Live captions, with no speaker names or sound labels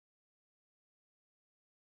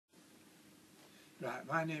Right,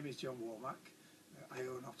 my name is John Womack. I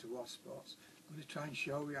own Otter Water Sports. I'm going to try and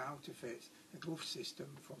show you how to fit a glove system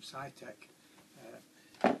from Sitech.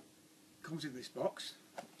 Comes in this box.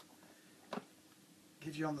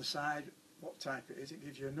 Gives you on the side what type it is. It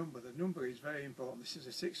gives you a number. The number is very important. This is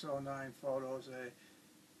a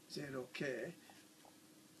 609400K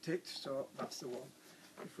ticked, so that's the one.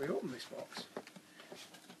 If we open this box,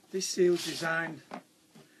 this seal's designed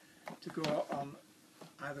to go on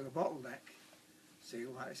either a bottleneck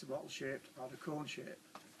seal, like it's a bottle shaped, or the cone shape.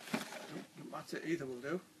 Don't matter, either will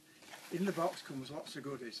do. In the box comes lots of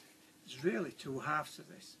goodies. There's really two halves to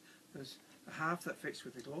this. There's a half that fits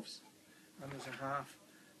with the gloves, and there's a half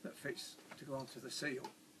that fits to go onto the seal.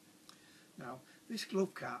 Now, this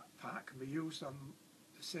glove part can be used on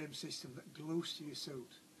the same system that glues to your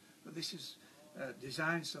suit, but this is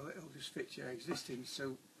designed so that it'll just fit your existing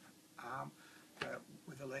suit arm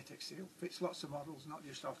with a latex seal. Fits lots of models, not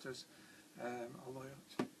just Otters, although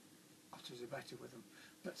Otters are better with them.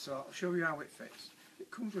 But so I'll show you how it fits. It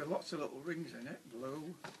comes with lots of little rings in it,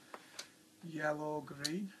 blue, yellow,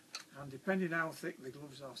 green, and depending how thick the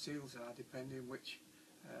gloves or seals are, depending which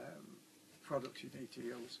products you need to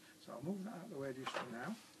use. So I'll move that out of the way just for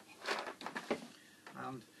now.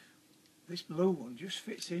 And this blue one just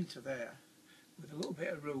fits into there with a little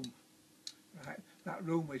bit of room. Right, that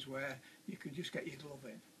room is where you can just get your glove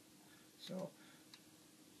in. So,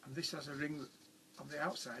 and this has a ring on the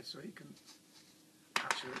outside, so you can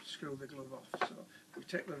actually screw the glove off. So if we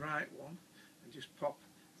take the right one and just pop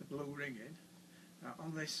the blue ring in. Now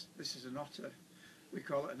on this is an Otter, we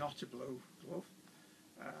call it an Otter blue glove,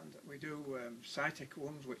 and we do Sitech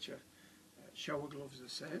ones which are shower gloves the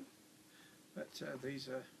same, but these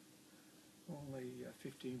are only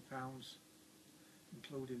 £15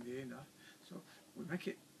 including the inner. So we make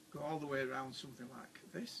it go all the way around something like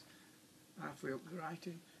this, halfway up the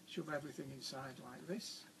writing, shove everything inside like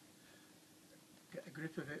this, get a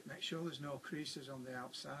grip of it, make sure there's no creases on the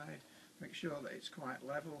outside, make sure that it's quite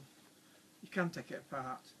level. You can take it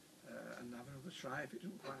apart and have another try if it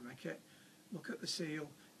doesn't quite make it. Look at the seal,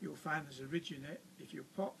 you'll find there's a ridge in it. If you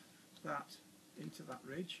pop that into that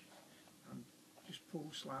ridge and just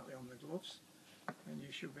pull slightly on the gloves, then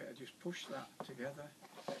you should be able to just push that together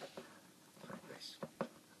like this.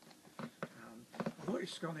 And although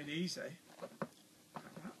it's gone in easy,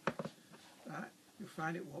 like that, right, you'll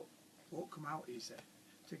find it won't come out easy.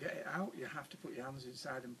 To get it out, you have to put your hands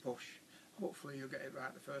inside and push. Hopefully you'll get it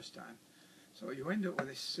right the first time. So you end up with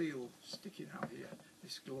this seal sticking out here,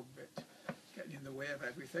 this glove bit, getting in the way of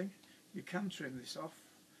everything. You can trim this off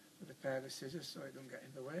with a pair of scissors so it doesn't get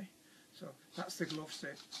in the way. So that's the glove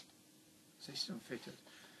system fitted.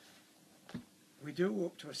 We do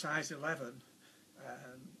up to a size 11,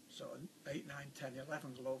 so an 8, 9, 10,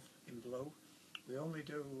 11 glove in blue. We only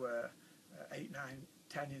do 8, 9,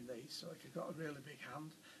 10 in these, so if you've got a really big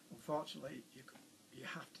hand, unfortunately you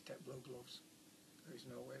have to take blue gloves. There's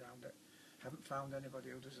no way around it. Haven't found anybody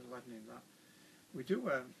who does 11 in that. We do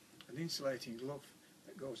an insulating glove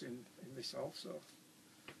that goes in this also.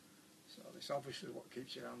 So this obviously what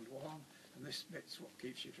keeps your hand warm, and this bit's what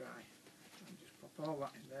keeps you dry. And just pop all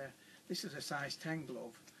that in there. This is a size 10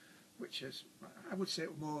 glove, which is, I would say,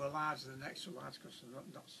 more large than extra large because they're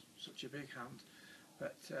not such a big hand.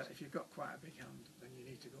 But if you've got quite a big hand, then you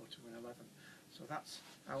need to go to an 11. So that's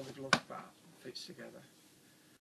how the glove part fits together.